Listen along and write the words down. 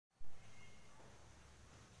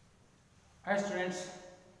Hi students,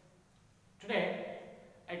 today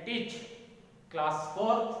I teach class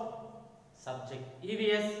 4th subject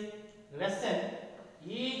EVS lesson.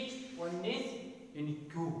 Each one is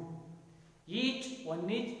unique. Each one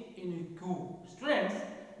is unique. Students,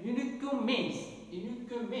 unique means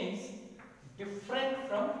different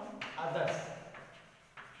from others.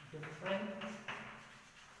 Different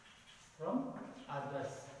from others.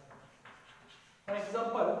 For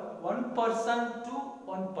example, one person to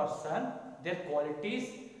one person, their qualities,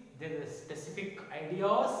 their specific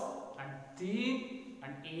ideas and theme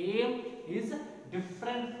and aim is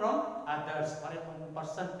different from others, or one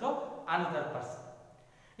person to another person.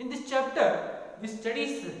 In this chapter, we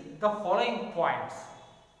study the following points.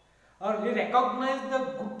 We recognize the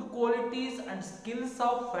good qualities and skills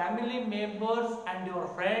of family members and your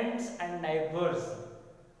friends and neighbors.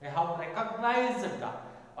 We have recognized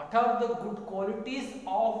what are the good qualities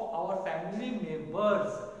of our family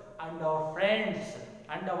members and our friends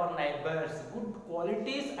and our neighbors. Good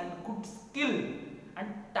qualities and good skill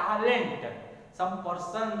and talent. Some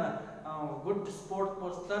person good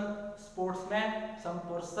sportsman, some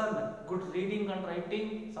person good reading and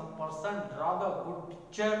writing, some person draw a good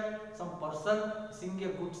picture, some person sing a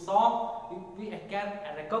good song. We can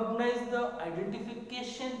recognize the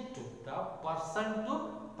identification to the person to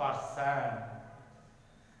person.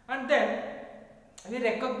 And then we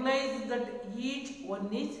recognize that each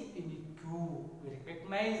one is unique. We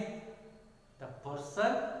recognize the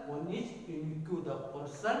person one is unique, the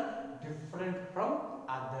person different from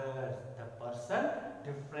others. The person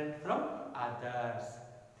different from others.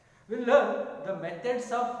 We learn the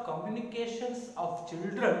methods of communications of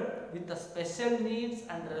children with the special needs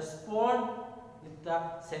and respond with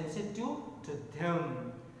the sensitive to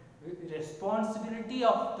them. Responsibility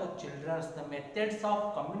of the children, the methods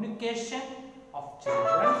of communication of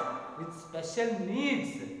children with special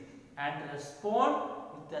needs and respond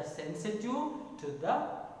with the sensitive to the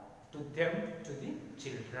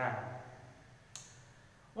children.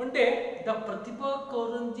 One day, the Pratibha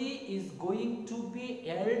Karanji is going to be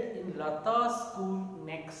held in Lata school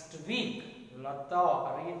next week.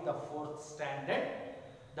 Lata, read the 4th standard.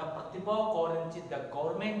 The Pratibha Karanji, the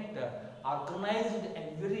government organized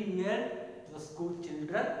every year to the school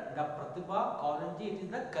children. The Pratibha Karanji, it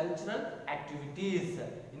is the cultural activities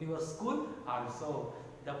in your school also.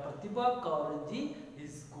 The Pratibha Karanji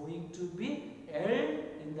is going to be held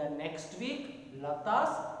in the next week,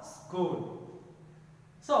 Lata's school.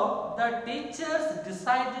 So, the teachers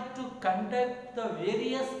decided to conduct the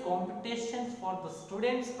various competitions for the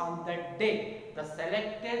students on that day. The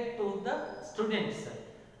selected to the students.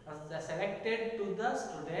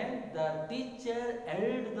 The teacher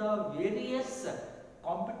held the various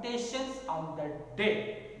competitions on that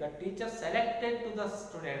day. The teacher selected to the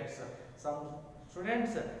students. Some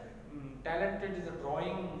students talented is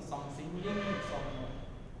drawing, some singing, some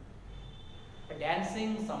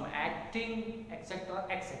dancing, some acting, etc.,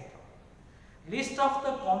 etc. List of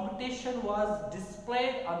the competition was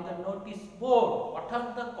displayed on the notice board. What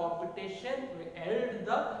are the competition? We held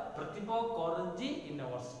the Pratibha Karanji in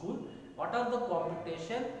our school. What are the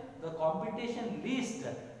competition? The competition list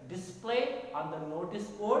displayed on the notice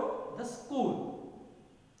board, the school.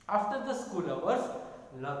 After the school hours,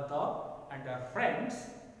 Lata and her friends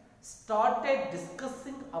started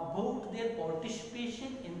discussing about their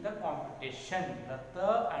participation in the competition.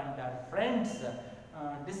 Lata and her friends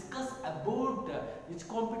discuss about which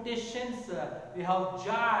competitions we have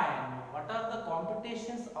joined, what are the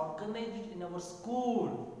competitions organized in our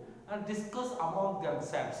school, and discuss among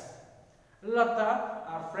themselves. Lata,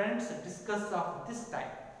 our friends discuss of this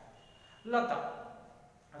type. Lata,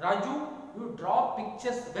 Raju, you draw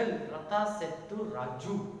pictures well. Lata said to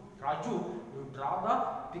Raju, Raju, you draw the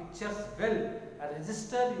pictures well.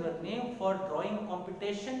 Register your name for drawing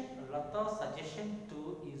competition. Lata suggestion to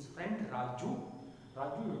his friend Raju.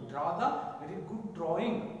 Raju, you draw the very good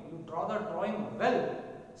drawing. You draw the drawing well.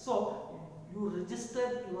 So, you register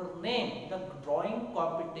your name, the drawing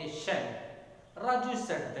competition. Raju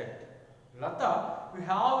said that. Lata, you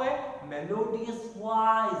have a melodious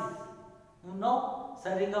voice. You know,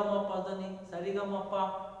 Sarigama Padani, Sarigama Pa,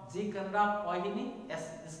 G Kannada Vahini. Yes,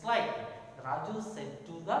 it's like Raju said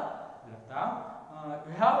to the Lata,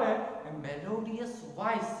 you have a melodious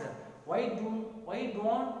voice. Why do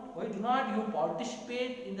not you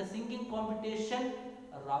participate in the singing competition?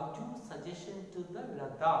 Raju suggestion to the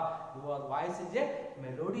Lata. Your voice is a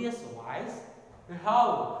melodious voice. You have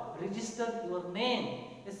registered your name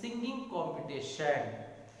a singing competition.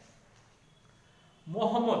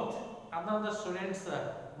 Mohammed, another students,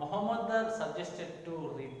 Mohammed suggested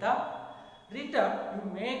to Rita. Rita, you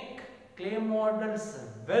make clay models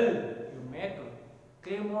well. You make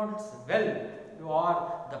clay models well, you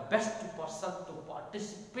are the best person to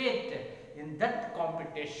participate in that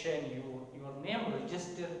competition. Your name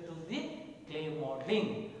registered to the clay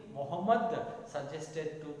modeling. Muhammad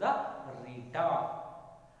suggested to the Rita.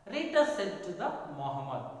 Rita said to the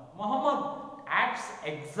Muhammad, Muhammad acts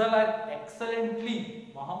excellently.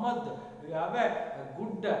 Muhammad, you have a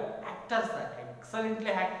good actor,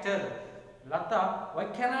 excellently actor. Lata, why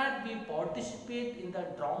cannot we participate in the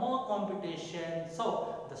drama competition?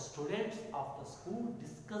 So the students of the school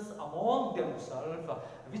discuss among themselves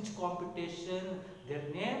which competition their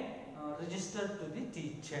name registered to the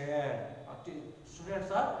teacher. Students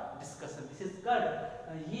are discussing. This is called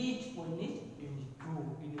each one is unique.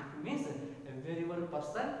 Unique means every one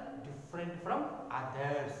person different from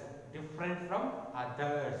others. Different from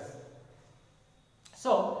others.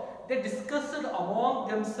 So they discussed among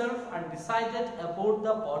themselves and decided about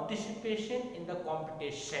the participation in the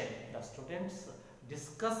competition. The students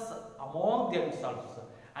discussed among themselves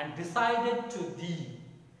and decided to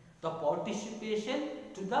the participation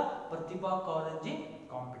to the Pratibha Karanji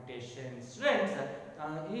competition. Students,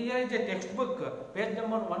 here is a textbook, page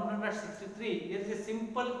number 163. Here is a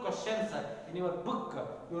simple questions in your book.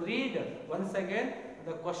 You read once again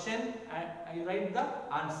the question and you write the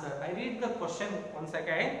answer. I read the question once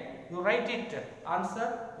again. You write it,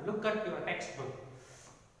 answer, look at your textbook.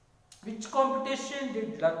 Which competition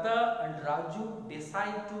did Lata and Raju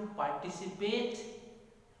decide to participate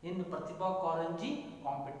in Pratibha Karanji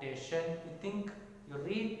competition? You think, you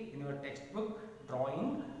read in your textbook,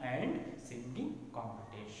 drawing and singing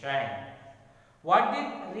competition. What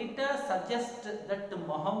did Rita suggest that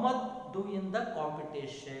Muhammad do in the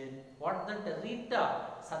competition? What that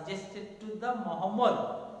Rita suggested to the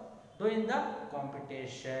Muhammad do in the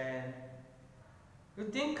competition? You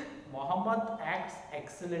think Muhammad acts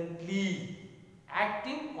excellently.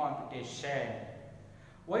 Acting competition.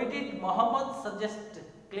 Why did Muhammad suggest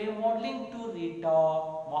clay modeling to Rita?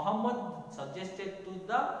 Muhammad suggested to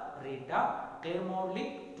the Rita clay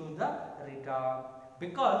modeling to the Rita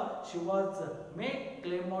because she was made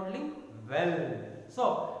clay modeling well.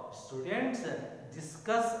 So students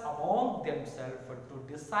discuss among themselves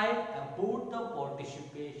to decide about the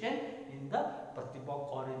participation in the Pratibha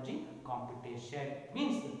Karanji competition.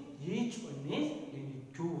 Means each one is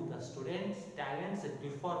unique to the students' talents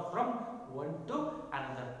differ from one to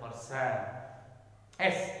another person.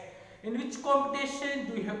 Yes. In which competition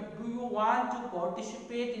do you want to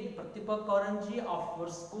participate in Pratibha Karanji of your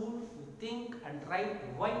school? You think and write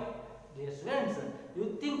why. Dear students,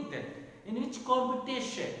 you think that in which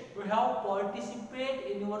competition you have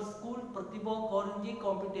participate in your school Pratibha Karanji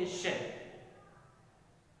competition?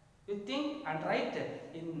 You think and write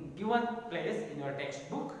in given place in your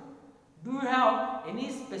textbook. Do you have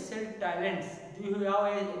any special talents? Do you have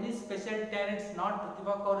any special talents? Not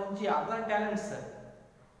Pratibha Karanji, other talents.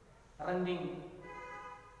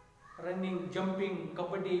 Running, jumping,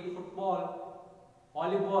 kabaddi, football,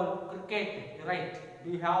 volleyball, cricket, right? Do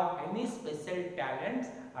you have any special talents?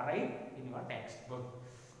 Write in your textbook.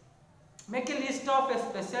 Make a list of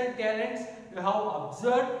special talents you have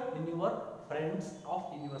observed in your friends,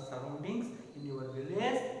 in your surroundings, in your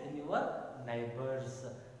village, in your neighbors.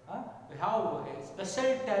 You have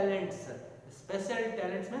special talents. Special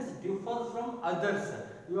talents means differ from others.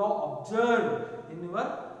 You have observed in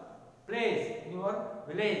your place, in your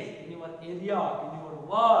village, in your area, in your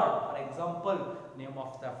ward. For example, name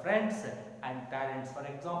of the friends and talents. For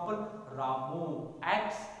example, Ramu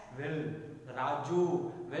acts well,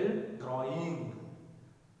 Raju well drawing,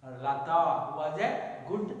 Lata was a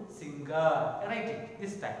good singer. Write it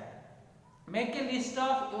this time. Make a list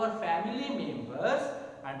of your family members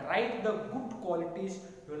and write the good qualities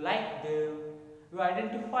you like them. You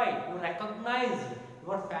identify, you recognize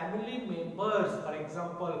your family members, for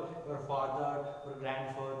example, your father, your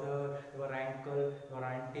grandfather, your uncle, your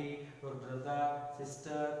auntie, your brother,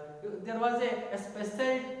 sister. There was a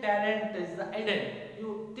special talent is the ident.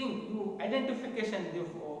 You think, you identification.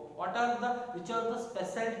 Which are the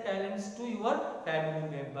special talents to your family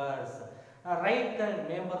members? Write the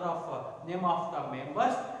name of the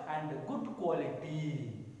members and good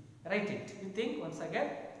quality. Write it. You think once again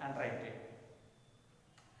and write it.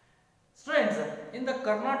 Students, in the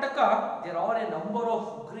Karnataka, there are a number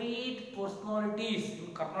of great personalities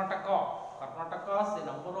in Karnataka. Karnataka is a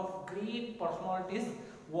number of great personalities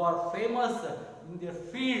who are famous in their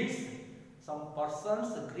fields. Some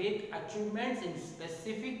persons great achievements in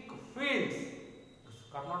specific fields.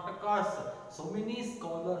 Karnataka, so many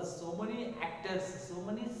scholars, so many actors, so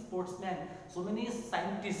many sportsmen, so many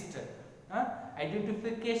scientists.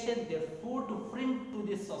 Identification, their footprint to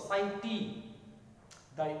the society.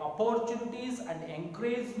 The opportunities and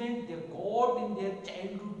encouragement they got in their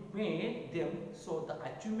childhood made them so the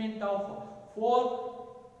achievement of four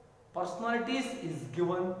personalities is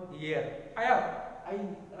given here. I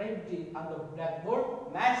write it on the blackboard.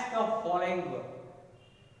 Match the following.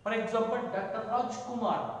 For example, Dr.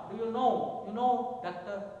 Rajkumar. Do you know? You know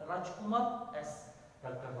Dr. Rajkumar? Yes.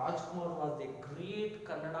 Dr. Rajkumar was a great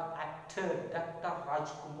Kannada actor. Dr.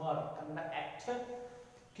 Rajkumar, Kannada actor.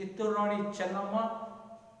 Kittur Rani Chennamma,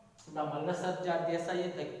 the Mallasarja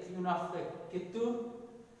Desai, the Queen of Kittur.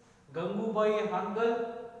 Gangubai Hangal,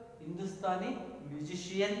 Hindustani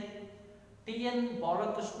musician. T.N.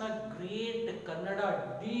 Balakrishna, great Kannada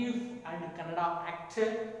deaf and Kannada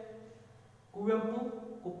actor. Kuvempu,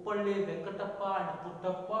 Kuppalli Venkatappa and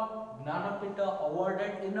Puttappa, Gnanapita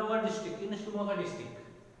awarded in our district, in Shivamoga district.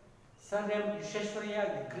 Sir M. Visheshwaraya,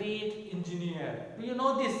 great engineer. Do you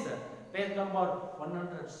know this? Page number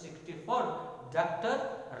 164, Dr.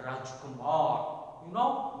 Rajkumar. You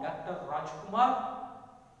know Dr. Rajkumar?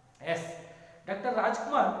 Yes. Dr.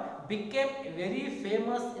 Rajkumar became very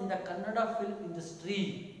famous in the Kannada film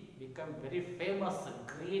industry. Became very famous,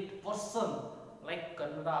 great person like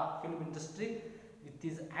Kannada film industry with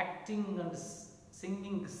his acting and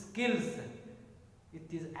singing skills.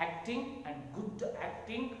 With his acting and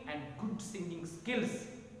good singing skills.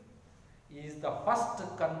 He is the first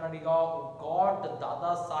Kannadiga who got the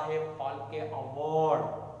Dada Saheb Phalke award.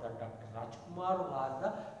 The Dr. Rajkumar was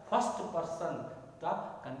the first person, the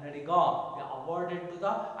Kannadiga, they awarded to the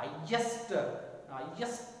highest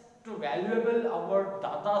valuable award,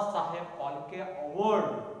 Dada Saheb Phalke award,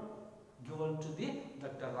 given to the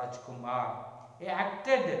Dr. Rajkumar. He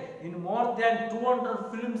acted in more than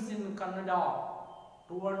 200 films in Kannada.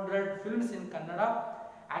 200 films in Kannada.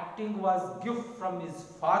 Acting was gift from his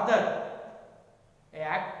father. He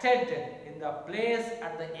acted in the plays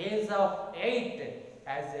at the age of 8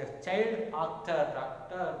 as a child actor.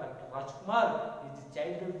 Dr. Rajkumar, his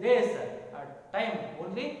childhood days at time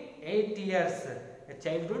only 8 years, a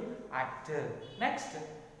childhood actor. Next,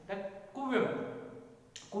 the Kuvempu.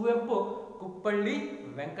 Kuvempu, Kuppalli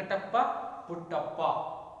Venkatappa Puttappa.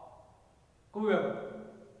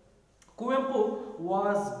 Kuvempu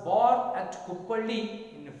was born at Kuppalli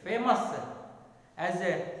in famous as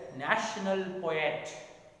a national poet.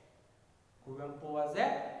 Kuvempu was a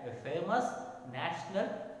famous national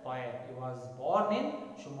poet. He was born in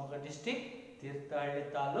Shivamoga district,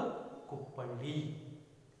 Tirthalli Taluk, Kuppalli.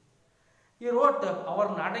 He wrote our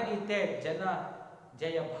Nadagite Jana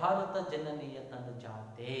Jaya Bharata Jananiya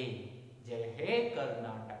Tanujate Jaya He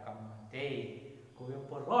Karnataka Mate.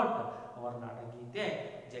 Kuvempu wrote our Nadagite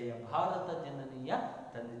Jaya Bharata Jananiya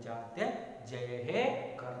Tanujate Jaya He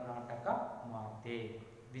Karnataka Mate,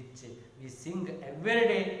 which we sing every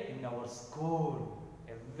day in our school.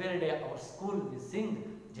 Every day our school we sing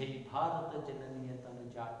Jai Bharata Jananiya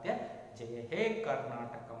Tanujate Jaya He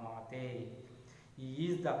Karnataka Mate. He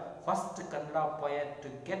is the first Kannada poet to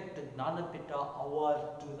get the Gnanapita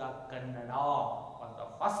award to the Kannada. Was the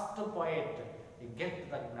first poet to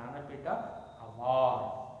get the Gnanapita award.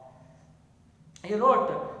 He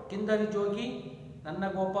wrote Kindari Jogi,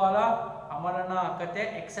 Nanna Gopala, Amarana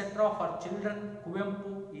Kate, etc. for children.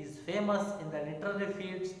 Kuvempu is famous in the literary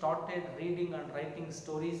field, started reading and writing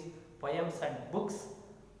stories, poems and books.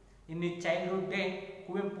 In his childhood day,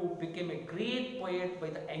 Kuvempu became a great poet by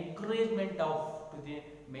the encouragement of to the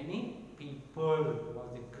many people. He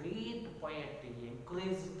was a great poet. He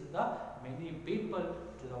encouraged to the many people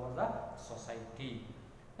to our society.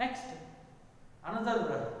 Next,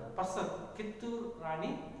 another person, Kittur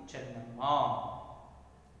Rani Chennamma.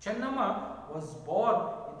 Chennamma was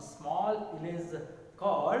born in small village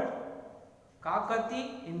called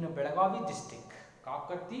Kakati in Belagavi district.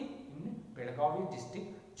 Kakati in Belagavi district.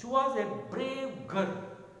 She was a brave girl.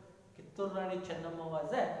 Kittur Rani Chennamma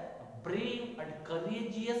was a brave and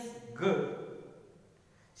courageous girl.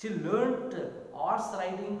 She learnt horse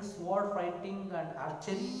riding, sword fighting and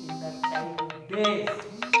archery in her childhood days.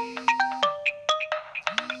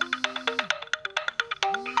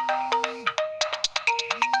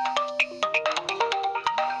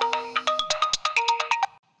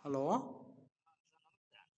 Hello,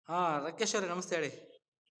 Rakesh ಅವರೇ ನಮಸ್ತೆ. ಹೇಳಿ,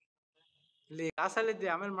 ಇಲ್ಲಿ ಕ್ಲಾಸಲ್ಲಿದ್ದೆ,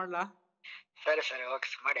 ಆಮೇಲೆ ಮಾಡ್ಲಾ? ಸರಿ ಸರಿ, okay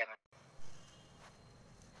ಮಾಡಿ ಆಮೇಲೆ.